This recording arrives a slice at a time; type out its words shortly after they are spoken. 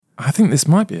I think this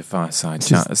might be a fireside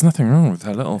chat. There's nothing wrong with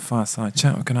a little fireside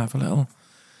chat. We're going to have a little...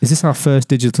 Is this our first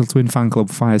Digital Twin Fan Club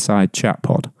fireside chat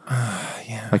pod?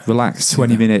 Yeah. Like relaxed,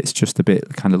 20 minutes, just a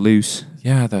bit kind of loose.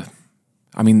 Yeah,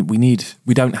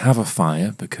 we don't have a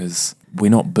fire because we're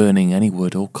not burning any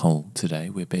wood or coal today.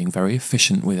 We're being very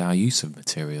efficient with our use of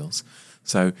materials.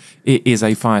 So it is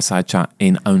a fireside chat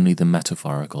in only the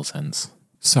metaphorical sense.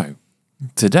 So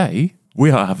today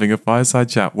we are having a fireside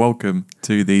chat. Welcome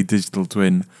to the Digital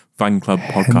Twin Fan Club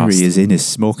podcast. Henry is in his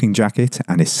smoking jacket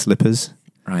and his slippers.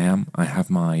 I am. I have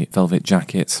my velvet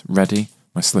jacket ready.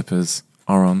 My slippers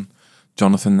are on.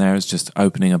 Jonathan there is just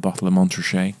opening a bottle of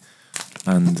Montrachet.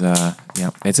 And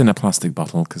it's in a plastic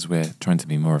bottle because we're trying to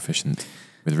be more efficient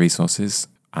with resources.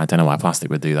 I don't know why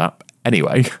plastic would do that.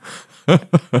 Anyway,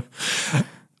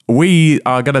 we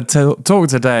are going to talk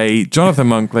today, Jonathan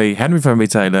Monkley, Henry Fenby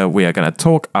Taylor, we are going to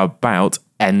talk about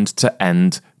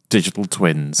end-to-end digital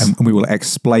twins. And we will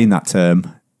explain that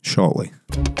term shortly.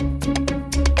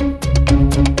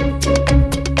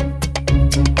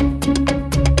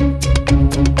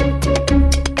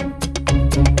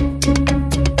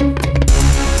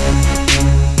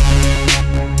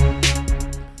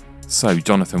 So,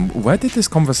 Jonathan, where did this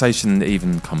conversation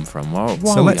even come from?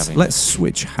 Let's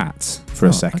switch hats for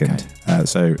a second. Okay.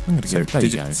 So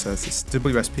this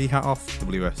WSP hat off,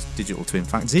 WS Digital Twin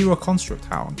Fact, Zero Construct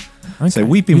hat on. Okay. So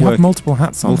we've been you working have multiple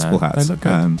hats on multiple there. hats. They look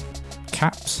good.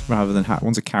 Caps rather than hat.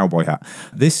 One's a cowboy hat.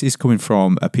 This is coming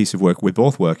from a piece of work we're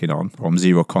both working on from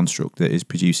Zero Construct that is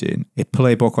producing a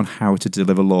playbook on how to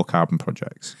deliver low carbon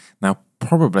projects. Now,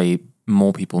 probably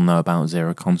more people know about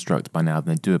Zero Construct by now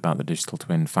than they do about the Digital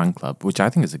Twin Fan Club, which I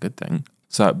think is a good thing.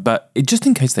 So, but just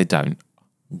in case they don't,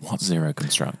 what's Zero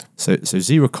Construct? So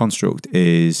Zero Construct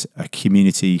is a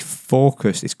community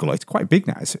focused. It's quite big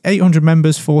now. It's 800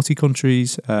 members, 40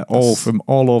 countries, all from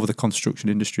all over the construction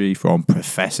industry, from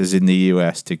professors in the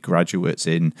US to graduates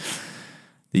in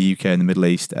the UK and the Middle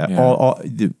East,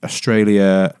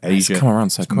 Australia, Asia. It's come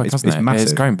around so quick, hasn't it? Massive.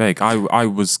 It's growing big. I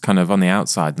was kind of on the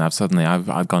outside, and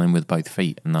I've gone in with both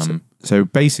feet. And So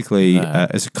basically,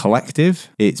 as a collective,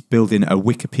 it's building a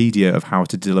Wikipedia of how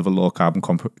to deliver low carbon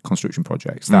construction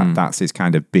projects. That's its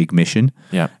kind of big mission.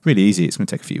 Yeah, really easy. It's going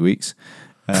to take a few weeks.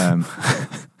 Dear.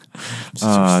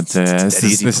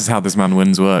 This is how this man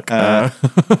wins work.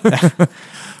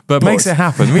 But makes it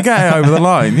happen. We get it over the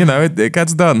line. It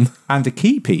gets done. And a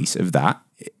key piece of that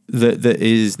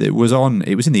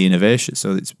was in the innovation.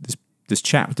 So there's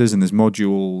chapters and there's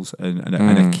modules, and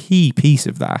a key piece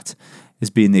of that has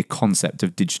been the concept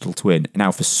of digital twin. Now,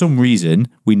 for some reason,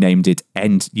 we named it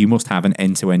you must have an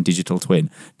end-to-end digital twin.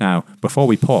 Now, before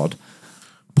we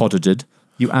podded,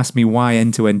 you asked me why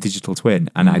end-to-end digital twin,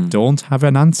 and I don't have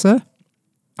an answer.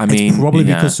 It's probably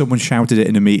because someone shouted it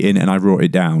in a meeting and I wrote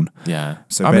it down. Yeah.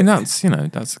 So that's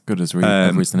as good as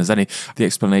reason as any. The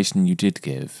explanation you did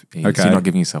give is you're not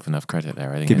giving yourself enough credit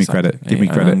there. I think Give me credit. I'm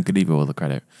going to give you all the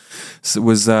credit. So it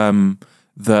was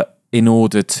that in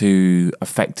order to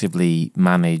effectively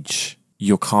manage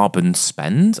your carbon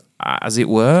spend, as it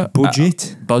were.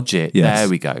 Budget? Budget. Yes. There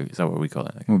we go. Is that what we call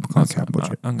it? We'll call it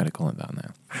budget. I'm going to call it that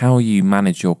now. How you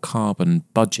manage your carbon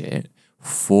budget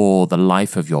for the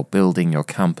life of your building, your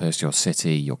campus, your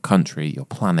city, your country, your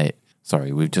planet.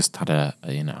 Sorry, we've just had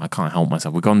I can't help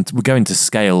myself. We're going to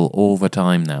scale all the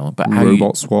time now. But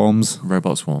Robot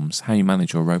swarms. How you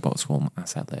manage your robot swarm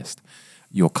asset list.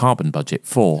 Your carbon budget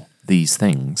for these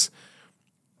things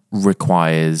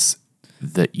requires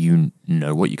that you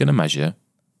know what you're going to measure,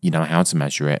 you know how to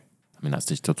measure it. I mean, that's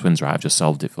digital twins, right? I've just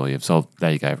solved it for you.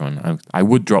 There you go, everyone. I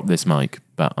would drop this mic,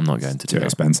 but I'm not going to do that. Too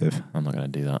expensive. I'm not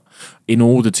going to do that. In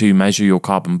order to measure your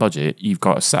carbon budget, you've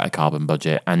got to set a carbon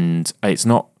budget, and it's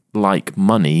not like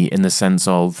money in the sense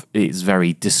of it's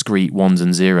very discrete ones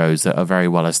and zeros that are very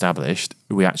well established.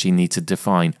 We actually need to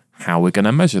define how we're going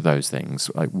to measure those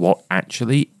things, like what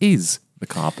actually is the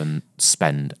carbon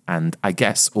spend. And I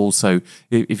guess also,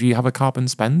 if you have a carbon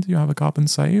spend, you have a carbon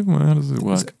save. Well, how does it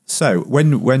work? So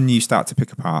when you start to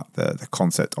pick apart the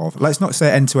concept of, let's not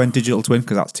say end-to-end digital twin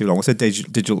because that's too long. We'll say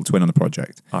digital twin on a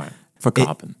project. All right. For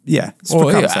carbon.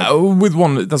 With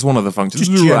one, that's one of the functions.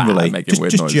 Just generally. Making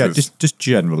weird noises. Just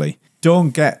generally.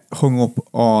 Don't get hung up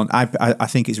on, I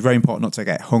think it's very important not to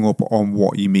get hung up on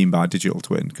what you mean by digital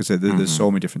twin, because there's so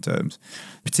many different terms,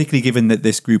 particularly given that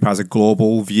this group has a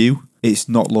global view. It's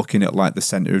not looking at like the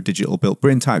centre of digital built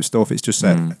Britain type stuff. It's just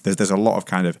said there's a lot of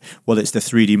kind of, it's the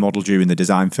 3D model during the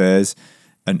design phase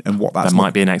and what that's. There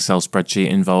might be an Excel spreadsheet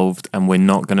involved, and we're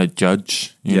not going to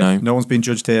judge, you know. No one's being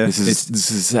judged here. This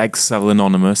is Excel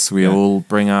anonymous. We all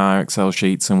bring our Excel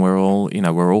sheets and we're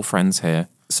all friends here.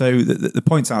 So the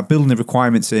points are building the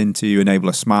requirements in to enable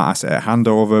a smart asset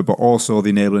handover, but also the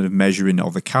enabling of measuring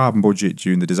of the carbon budget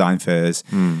during the design phase,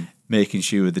 making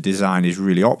sure the design is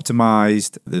really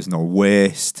optimized, there's no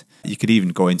waste. You could even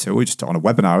go into, we were just on a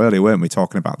webinar earlier, weren't we,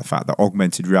 talking about the fact that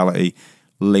augmented reality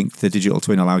linked to the digital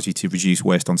twin allows you to reduce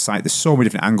waste on site. There's so many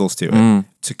different angles to it,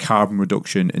 to carbon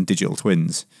reduction and digital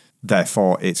twins.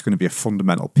 Therefore, it's going to be a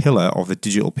fundamental pillar of the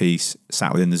digital piece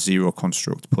sat within the Zero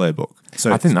Construct playbook.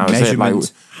 So I think that was it. Like,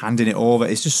 handing it over.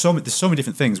 It's just there's so many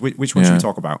different things. Which one should we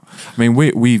talk about? I mean,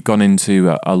 we've gone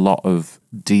into a lot of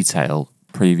detail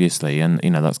previously, and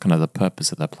that's kind of the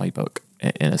purpose of the playbook,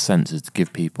 in a sense, is to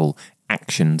give people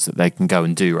actions that they can go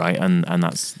and do, right? And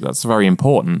that's very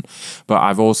important. But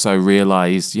I've also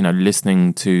realized,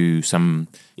 listening to some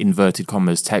inverted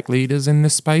commas tech leaders in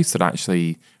this space, that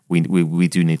actually we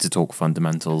do need to talk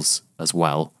fundamentals as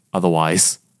well.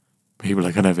 Otherwise, people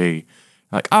are going to be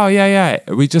like, oh, yeah,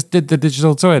 we just did the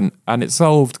digital twin and it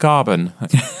solved carbon.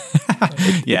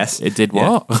 Yes. It did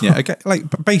what? Yeah, okay. Like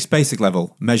basic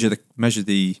level, use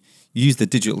the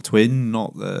digital twin,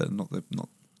 not the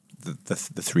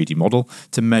 3D model,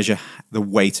 to measure the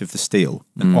weight of the steel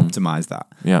and optimize that.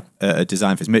 Yeah.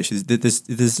 Design for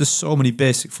there's just so many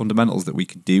basic fundamentals that we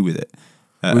can do with it.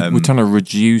 We're trying to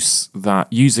reduce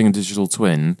that using a digital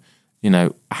twin.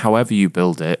 However you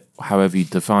build it, however you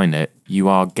define it, you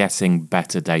are getting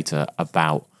better data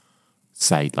about,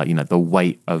 say, like, the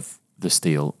weight of the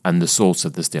steel and the source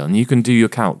of the steel. And you can do your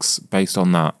calcs based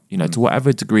on that, to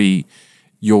whatever degree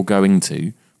you're going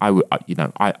to.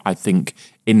 I think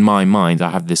in my mind, I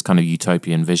have this kind of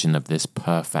utopian vision of this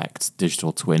perfect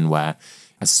digital twin where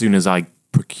as soon as I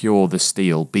procure the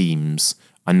steel beams,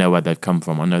 I know where they've come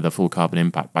from. I know the full carbon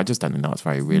impact, but I just don't think that's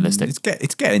very realistic. It's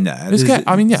getting there. It's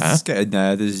getting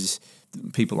there. There's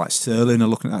people like Sterling are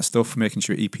looking at that stuff, making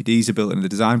sure EPDs are built into the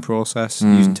design process,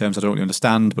 using terms I don't really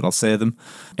understand, but I'll say them.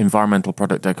 Environmental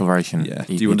Product Declaration. Yeah.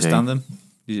 EPD. Do you understand them?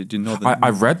 Do you know them? I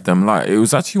read them. Like, it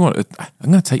was actually I'm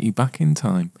going to take you back in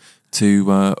time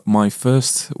to my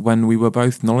first, when we were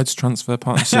both Knowledge Transfer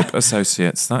Partnership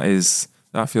associates.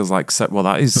 That feels like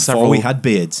that is before we had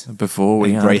beards. Before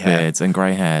we had beards and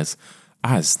grey hairs.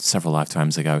 As several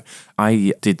lifetimes ago,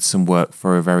 I did some work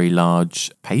for a very large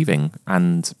paving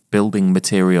and building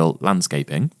material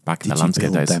landscaping back in the landscape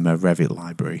days. Did you build them a Revit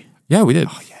library? Yeah, we did.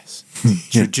 Oh, yes.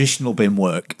 Traditional BIM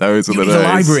work. Those are the days.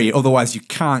 Library, otherwise you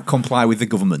can't comply with the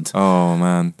government. Oh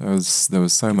man, there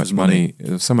was so much money.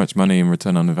 There was so much money in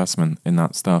return on investment in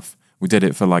that stuff. We did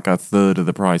it for like a third of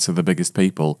the price of the biggest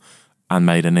people, and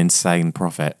made an insane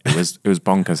profit. It was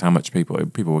bonkers how much people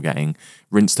were getting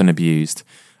rinsed and abused.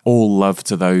 All love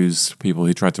to those people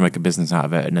who tried to make a business out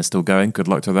of it and are still going. Good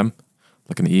luck to them.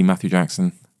 Looking at you, Matthew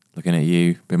Jackson. Looking at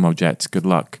you, BIM Object. Good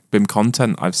luck. BIM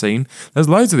Content, I've seen. There's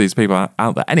loads of these people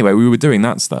out there. Anyway, we were doing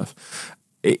that stuff.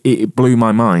 It blew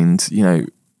my mind,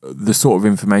 the sort of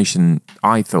information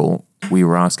I thought we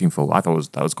were asking for. I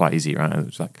thought that was quite easy, right? It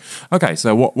was like, okay,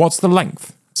 so what's the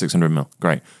length? 600 mil.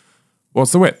 Great.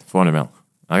 What's the width? 400 mil.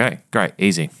 Okay, great,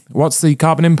 easy. What's the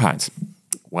carbon impact?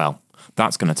 Well,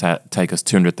 that's going to take us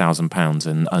 £200,000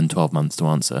 in 12 months to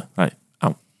answer. Right?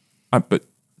 But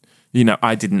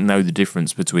I didn't know the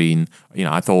difference between.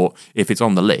 I thought if it's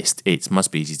on the list, it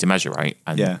must be easy to measure, right?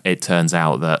 And it turns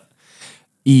out that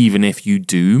even if you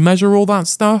do measure all that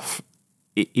stuff,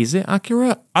 is it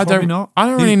accurate? I don't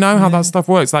really know how that stuff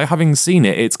works. Like, having seen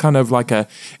it, it's kind of like a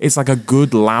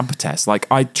good lab test. Like,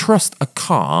 I trust a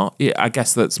car. I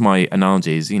guess that's my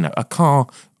analogy. Is a car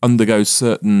undergoes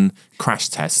certain crash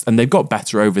tests, and they've got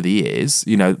better over the years.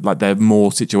 Like, there are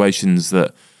more situations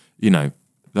that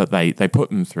that they put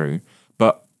them through,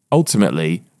 but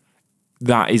ultimately,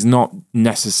 that is not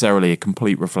necessarily a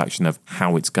complete reflection of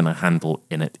how it's going to handle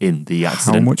in the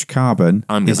accident. How much carbon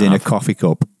is in a coffee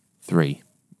cup? 3.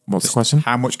 What's the question?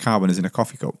 How much carbon is in a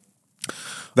coffee cup?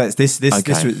 That's this. Do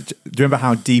you remember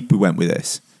how deep we went with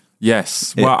this?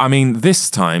 Yes. Well, I mean, this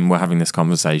time we're having this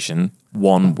conversation.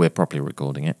 1, we're properly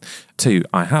recording it. 2,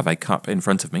 I have a cup in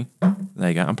front of me. There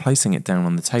you go. I'm placing it down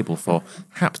on the table for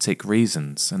haptic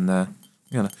reasons. And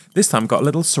this time I've got a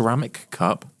little ceramic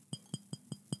cup.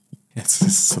 It's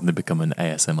suddenly become an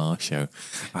ASMR show.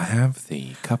 I have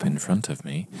the cup in front of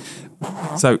me.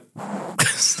 So...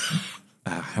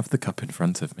 I have the cup in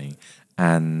front of me,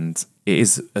 and it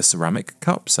is a ceramic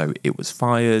cup, so it was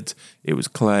fired, it was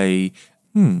clay.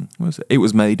 It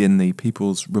was made in the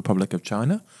People's Republic of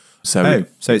China. So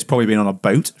it's probably been on a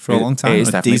boat for a long time?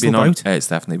 It's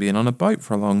definitely been on a boat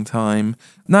for a long time.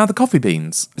 Now, the coffee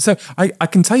beans. So I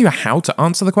can tell you how to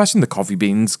answer the question. The coffee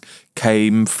beans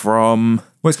came from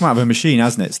Well, it's come out of a machine,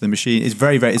 hasn't it? So the machine is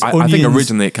very, very. It's I think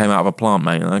originally it came out of a plant,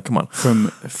 mate. Come on.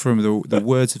 From the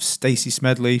words of Stacey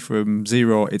Smedley from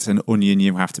Zero, it's an onion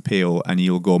you have to peel, and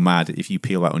you'll go mad if you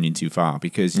peel that onion too far,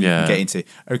 because you can get into,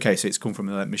 okay, so it's come from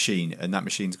a machine, and that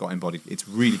machine's got embodied. It's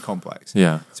really complex.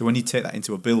 Yeah. So when you take that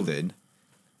into a building,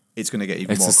 it's going to get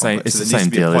even more same, complex. It's so the same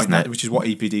deal, isn't it? Which is what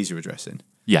EPDs are addressing.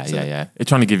 Yeah. It's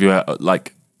trying to give you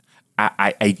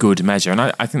a good measure, and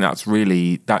I think that's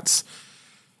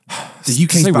the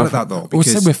UK's bad at that, though. I would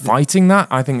say we're fighting that,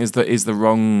 I think, is the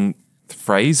wrong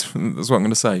phrase. That's what I'm going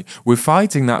to say. We're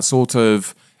fighting that sort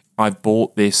of, I've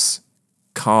bought this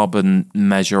carbon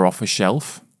measure off a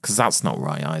shelf, because that's not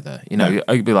right either.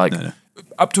 I'd be like,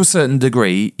 up to a certain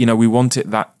degree, we want it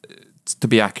that to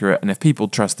be accurate, and if people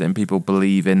trust it and people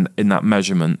believe in that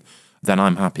measurement, then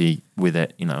I'm happy with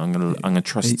it. I'm gonna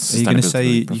trust. Are you going to say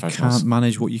you can't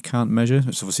manage what you can't measure?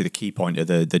 That's obviously the key point of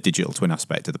the digital twin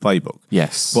aspect of the playbook.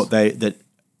 Yes, but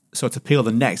so to peel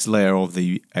the next layer of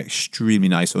the extremely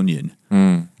nice onion,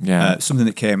 something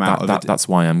that came out of it. That's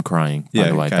why I'm crying. By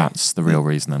the way, that's the real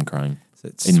reason I'm crying.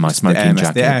 In my smoking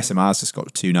jacket. The ASMR's just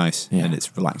got too nice, and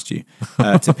it's relaxed you.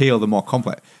 To peel the more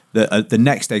complex. The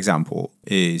next example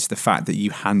is the fact that you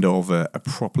hand over a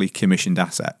properly commissioned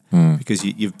asset, because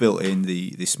you've built in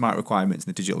the smart requirements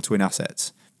and the digital twin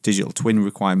assets, digital twin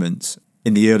requirements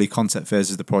in the early concept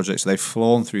phases of the project. So they've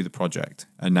flown through the project,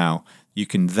 and now you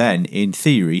can then, in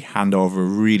theory, hand over a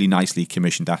really nicely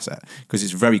commissioned asset, because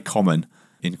it's very common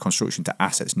in construction to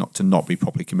assets not be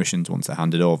properly commissioned once they're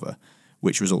handed over,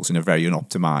 which results in a very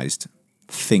unoptimized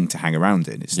thing to hang around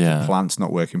in. It's the plant's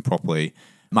not working properly.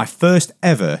 My first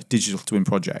ever digital twin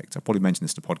project, I've probably mentioned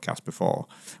this in the podcast before,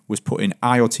 was putting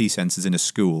IoT sensors in a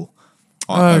school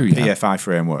on a PFI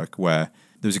framework, where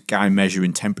there was a guy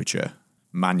measuring temperature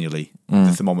manually,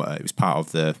 the thermometer. It was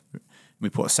part of we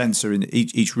put a sensor in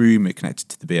each room, it connected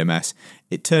to the BMS.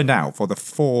 It turned out, for the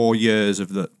 4 years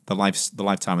of the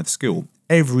lifetime of the school,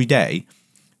 every day,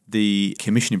 the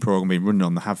commissioning program being running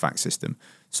on the HAVVAC system.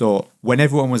 So when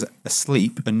everyone was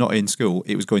asleep and not in school,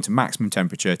 it was going to maximum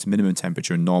temperature to minimum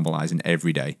temperature and normalising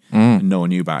every day. And no one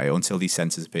knew about it until these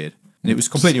sensors appeared. And it was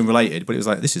completely unrelated, but it was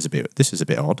like, this is a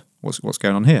bit odd. What's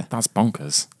going on here? That's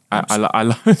bonkers. I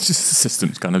love just the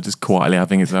system's kind of just quietly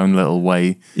having its own little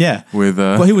way. Yeah. With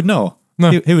but who would know?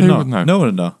 No, who would know? know? No one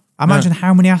would know. Imagine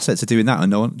how many assets are doing that,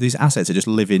 and these assets are just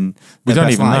living we their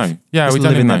don't best even life. know. Yeah, just we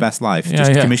don't living even their know. best life, Yeah,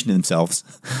 just yeah. commissioning themselves.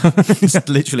 Just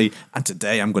literally, and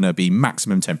today I'm going to be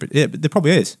maximum temperature. Yeah, but there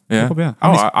probably is. Yeah. There probably are.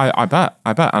 Oh, I bet.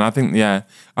 And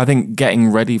I think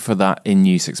getting ready for that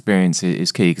in-use experience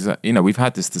is key, because we've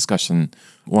had this discussion.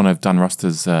 One of Dan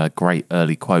Ruster's great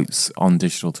early quotes on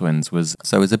digital twins was,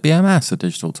 "So is a BMS a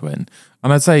digital twin?"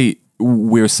 And I'd say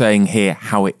we're saying here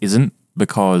how it isn't,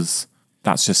 because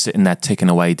that's just sitting there ticking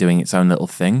away, doing its own little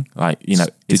thing.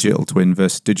 Digital twin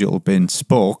versus digital bin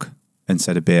spoke and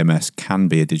said a BMS can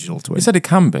be a digital twin. He said it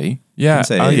can be. Yeah.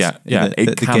 Say it is.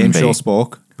 It the can game be. show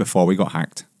spoke before we got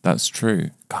hacked. That's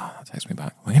true. God, that takes me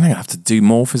back. We're going to have to do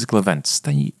more physical events.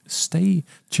 Stay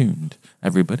tuned,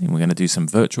 everybody. We're going to do some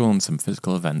virtual and some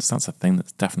physical events. That's a thing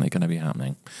that's definitely going to be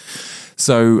happening.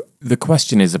 So the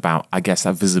question is about, I guess,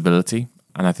 that visibility.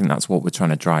 And I think that's what we're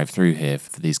trying to drive through here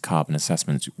for these carbon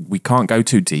assessments. We can't go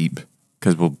too deep,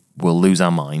 because we'll lose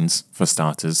our minds, for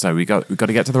starters. So we've got to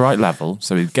get to the right level.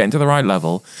 So we get into the right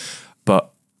level.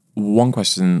 But one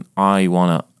question I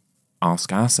want to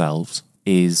ask ourselves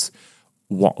is,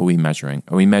 what are we measuring?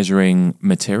 Are we measuring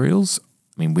materials?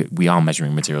 I mean, we are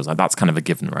measuring materials. That's kind of a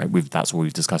given, right? That's what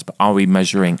we've discussed. But are we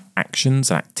measuring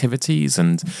actions and activities?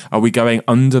 And are we going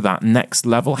under that next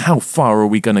level? How far are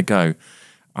we going to go?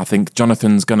 I think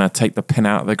Jonathan's going to take the pin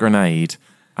out of the grenade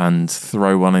and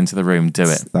throw one into the room. Do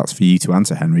it. That's for you to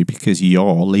answer, Henry, because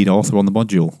you're lead author on the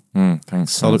module.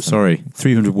 Thanks. Sorry,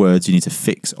 300 words you need to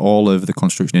fix all over the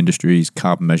construction industry's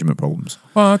carbon measurement problems.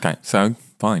 Well, okay, so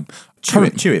fine. Chew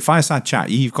it. Fireside chat.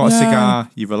 You've got a cigar.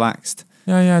 You've relaxed.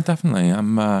 Yeah, definitely.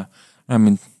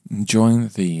 I'm enjoying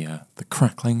the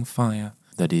crackling fire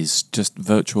that is just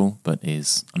virtual, but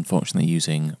is unfortunately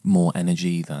using more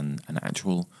energy than an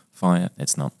actual fire.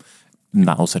 It's not.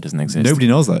 That also doesn't exist. Nobody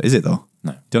knows that, is it though?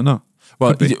 No. Don't know.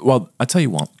 Well, I tell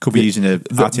you what. Could be using a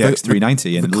RTX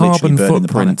 390 and the literally carbon burning the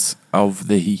planet. footprint of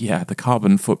the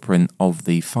carbon footprint of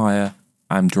the fire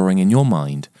I'm drawing in your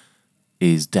mind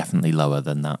is definitely lower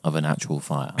than that of an actual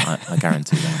fire. I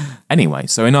guarantee that. Anyway,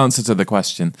 so in answer to the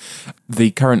question, the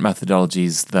current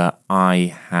methodologies that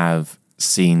I have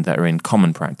seen that are in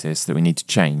common practice that we need to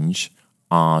change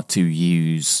are to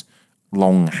use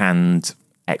longhand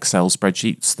Excel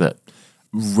spreadsheets that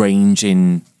range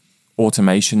in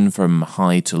automation from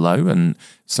high to low, and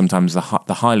sometimes the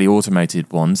highly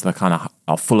automated ones, they're kind of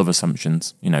are full of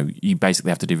assumptions. You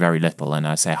basically have to do very little, and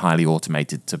I say highly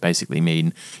automated to basically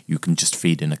mean you can just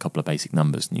feed in a couple of basic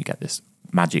numbers and you get this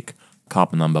magic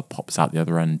carbon number pops out the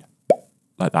other end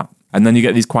like that. And then you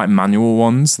get these quite manual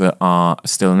ones that are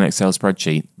still an Excel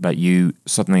spreadsheet, but you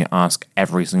suddenly ask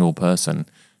every single person,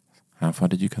 how far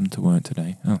did you come to work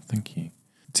today? Oh, thank you.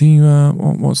 Do you,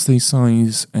 what's the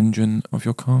size engine of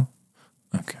your car?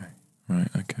 Okay, right,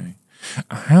 okay.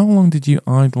 How long did you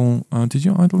idle? Did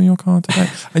you idle your car today?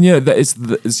 And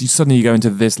suddenly you go into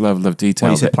this level of detail.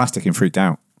 Well, you said plastic and fruit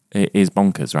out. It is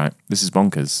bonkers, right? This is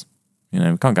bonkers. We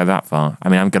can't go that far. I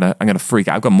mean, I'm gonna freak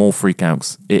out. I've got more freak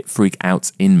outs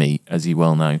in me, as you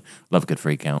well know. Love a good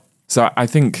freak out. So I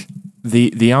think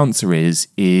the answer is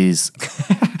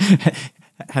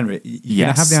Henry, you're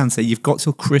gonna have the answer. You've got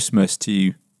till Christmas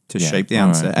to shape the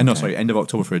answer. Right, and end of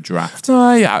October for a draft.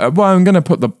 Yeah. Well, I'm going to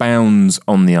put the bounds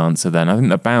on the answer then. I think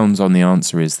the bounds on the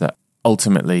answer is that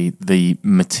ultimately the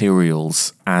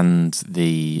materials and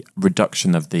the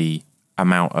reduction of the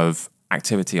amount of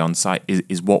activity on site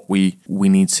is what we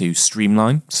need to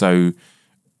streamline. So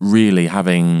really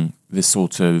having this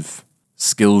sort of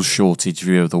skills shortage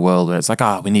view of the world where it's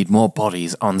like, we need more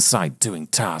bodies on site doing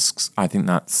tasks. I think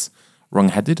that's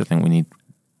wrong-headed. I think we need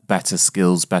better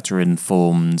skills, better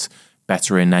informed,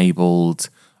 better enabled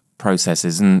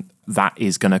processes, and that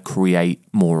is going to create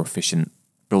more efficient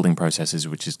building processes,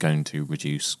 which is going to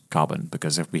reduce carbon.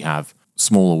 Because if we have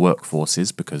smaller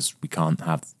workforces, because we can't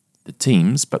have the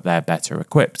teams, but they're better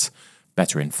equipped,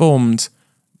 better informed,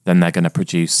 then they're going to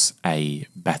produce a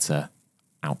better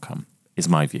outcome, is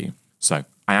my view. So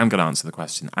I am going to answer the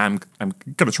question. I'm going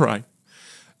to try.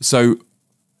 So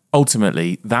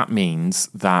ultimately, that means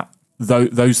that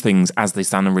those things, as they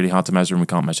stand, are really hard to measure, and we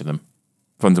can't measure them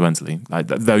fundamentally. Like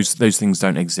those things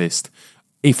don't exist.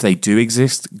 If they do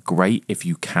exist, great. If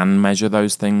you can measure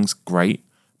those things, great.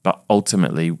 But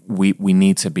ultimately, we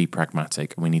need to be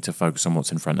pragmatic, and we need to focus on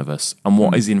what's in front of us. And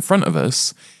what is in front of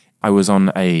us, I was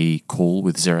on a call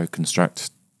with Zero Construct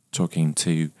talking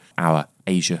to our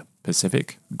Asia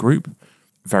Pacific group.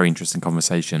 Very interesting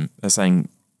conversation. They're saying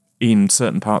in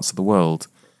certain parts of the world,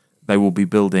 they will be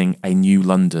building a new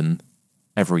London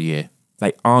every year.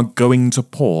 They are going to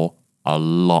pour a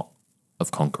lot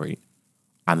of concrete.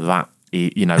 And that,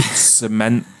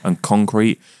 cement and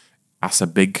concrete, that's a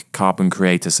big carbon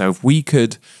creator. So if we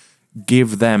could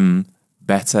give them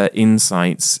better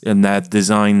insights and their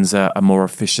designs are more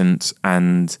efficient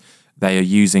and they are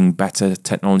using better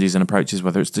technologies and approaches,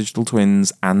 whether it's digital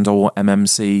twins and or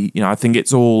MMC, I think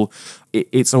it's all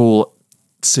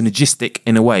synergistic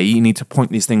in a way. You need to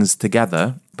point these things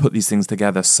together, put these things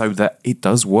together so that it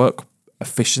does work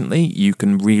efficiently. You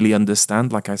can really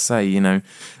understand, like I say,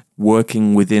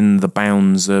 working within the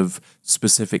bounds of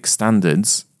specific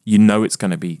standards, it's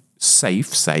going to be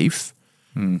safe.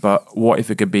 But what if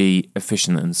it could be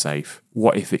efficient and safe?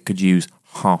 What if it could use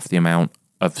half the amount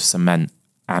of cement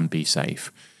and be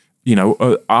safe?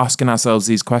 Asking ourselves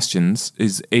these questions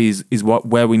is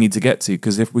where we need to get to.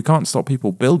 Because if we can't stop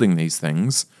people building these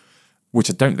things, which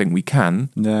I don't think we can,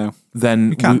 then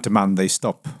we can't demand they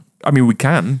stop. I mean, we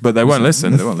can, but they won't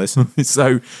listen. They won't listen.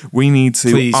 So we need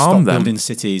to Please arm stop them. building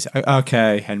cities.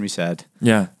 Okay, Henry said.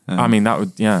 Yeah, I mean that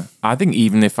would. Yeah, I think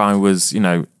even if I was,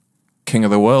 king of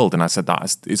the world, and I said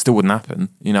that, it still wouldn't happen.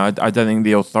 I don't think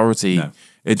the authority. No.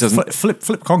 It doesn't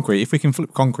flip concrete. If we can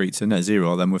flip concrete to net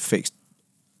zero, then we've fixed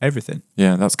everything.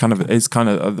 Yeah, it's kind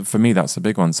of for me, that's a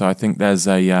big one. So I think there's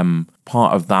a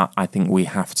part of that. I think we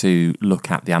have to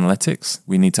look at the analytics.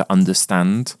 We need to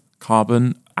understand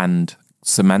carbon and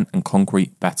cement and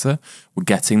concrete better. We're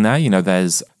getting there.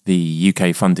 There's the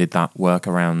UK funded that work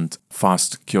around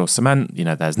fast cure cement.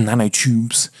 There's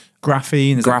nanotubes.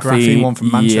 Graphene, graphene one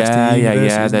from Manchester University.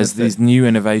 Yeah. There's these new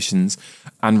innovations.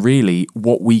 And really,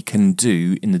 what we can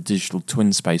do in the digital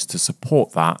twin space to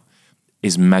support that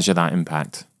is measure that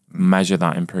impact, measure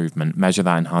that improvement, measure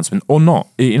that enhancement, or not.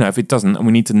 If it doesn't, and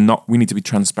we need to be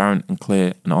transparent and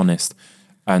clear and honest,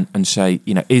 and say,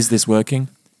 is this working?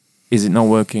 Is it not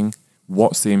working?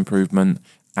 What's the improvement?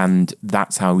 And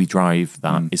that's how we drive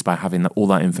that, is by having all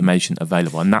that information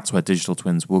available. And that's where digital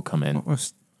twins will come in.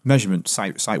 Measurement,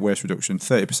 site waste reduction.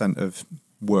 30% of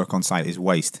work on site is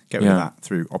waste. Get rid of that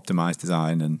through optimized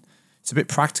design. And it's a bit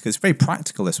practical. It's very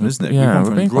practical, this one, isn't it? Yeah,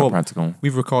 we're being quite practical.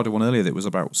 We've recorded one earlier that was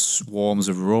about swarms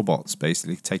of robots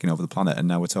basically taking over the planet. And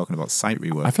now we're talking about site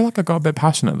rework. I feel like I got a bit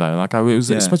passionate though. Like it was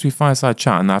supposed to be fireside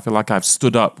chat. And I feel like I've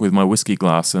stood up with my whiskey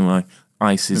glass and my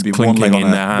ice is clinking in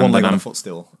their hand. One leg on a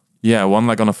footstool. Yeah, one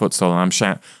leg on a footstool, and I'm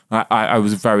shouting. I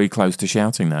was very close to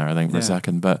shouting there, I think, for a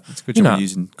second. But it's good you're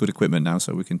using good equipment now,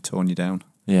 so we can tone you down.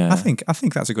 Yeah. I think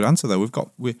that's a good answer though.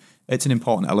 It's an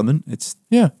important element.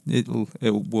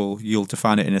 You'll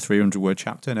define it in a 300-word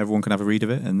chapter, and everyone can have a read of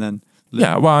it, and then.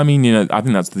 Yeah, well, I mean, I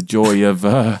think that's the joy of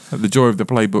the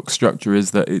playbook structure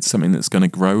is that it's something that's going to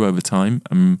grow over time.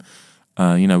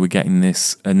 We're getting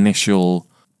this initial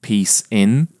piece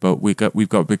in, but we've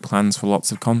got big plans for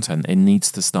lots of content. It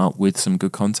needs to start with some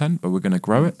good content, but we're going to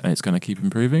grow it, and it's going to keep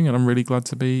improving. And I'm really glad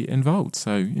to be involved.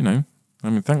 So,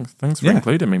 thanks for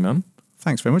including me, man.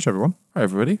 Thanks very much, everyone. Hi,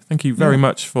 everybody. Thank you very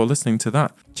much for listening to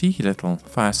that cheeky little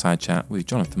fireside chat with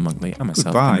Jonathan Monkley and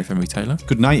myself, Henry Finley Taylor.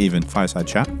 Good night, even, fireside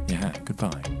chat. Yeah,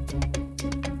 goodbye.